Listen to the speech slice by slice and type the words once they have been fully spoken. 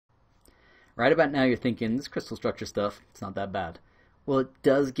Right about now you're thinking, this crystal structure stuff, it's not that bad. Well, it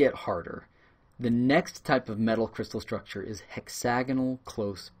does get harder. The next type of metal crystal structure is hexagonal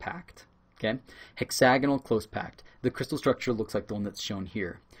close packed. Okay? Hexagonal close packed. The crystal structure looks like the one that's shown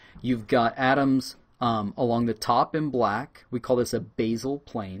here. You've got atoms along the top in black. We call this a basal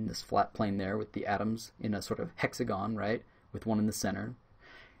plane, this flat plane there with the atoms in a sort of hexagon, right? With one in the center.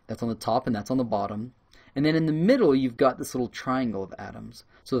 That's on the top and that's on the bottom. And then in the middle, you've got this little triangle of atoms.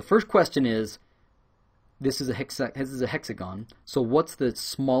 So the first question is, this is a hexagon, so what's the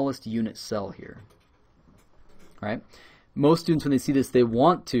smallest unit cell here? Right? Most students, when they see this, they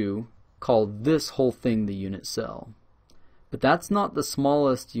want to call this whole thing the unit cell. But that's not the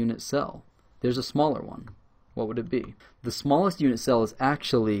smallest unit cell. There's a smaller one. What would it be? The smallest unit cell is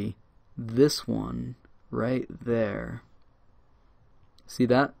actually this one right there. See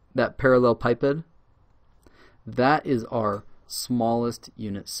that? That parallel pipette? That is our smallest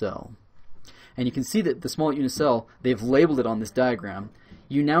unit cell. And you can see that the small unit cell, they've labeled it on this diagram.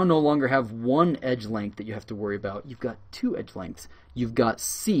 You now no longer have one edge length that you have to worry about. You've got two edge lengths. You've got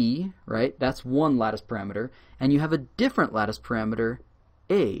C, right? That's one lattice parameter. And you have a different lattice parameter,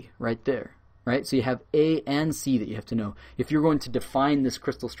 A, right there. Right? So you have A and C that you have to know. If you're going to define this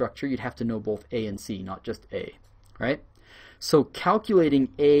crystal structure, you'd have to know both A and C, not just A. Right? So calculating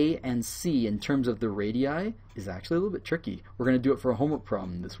A and C in terms of the radii is actually a little bit tricky. We're going to do it for a homework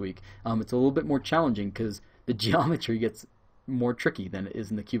problem this week. It's a little bit more challenging because the geometry gets more tricky than it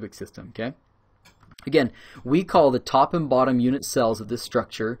is in the cubic system. Okay? Again, we call the top and bottom unit cells of this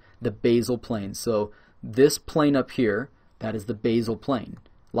structure the basal plane. So this plane up here, that is the basal plane.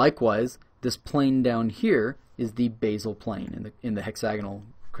 Likewise, this plane down here is the basal plane in the hexagonal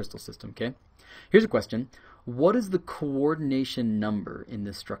crystal system. Okay? Here's a question. What is the coordination number in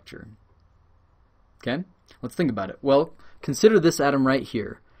this structure? Okay, let's think about it. Well, consider this atom right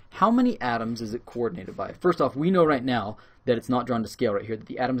here. How many atoms is it coordinated by? First off, we know right now that it's not drawn to scale right here, that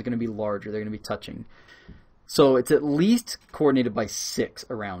the atoms are going to be larger, they're going to be touching. So it's at least coordinated by 6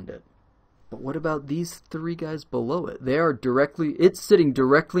 around it. But what about these 3 guys below it? They are it's sitting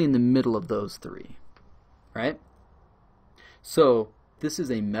directly in the middle of those 3, right? So this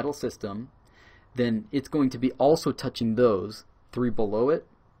is a metal system. Then it's going to be also touching those 3 below it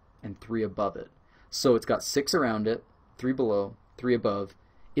and 3 above it. So it's got 6 around it, 3 below, 3 above.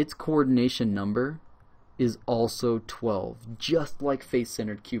 Its coordination number is also 12, just like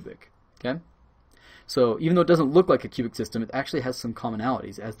face-centered cubic. Okay? So even though it doesn't look like a cubic system, it actually has some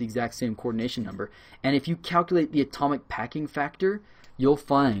commonalities. It has the exact same coordination number. And if you calculate the atomic packing factor, you'll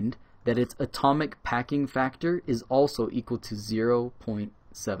find that its atomic packing factor is also equal to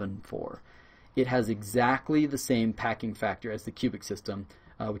 0.74. It has exactly the same packing factor as the cubic system,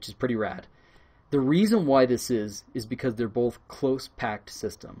 which is pretty rad. The reason why this is because they're both close packed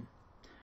systems.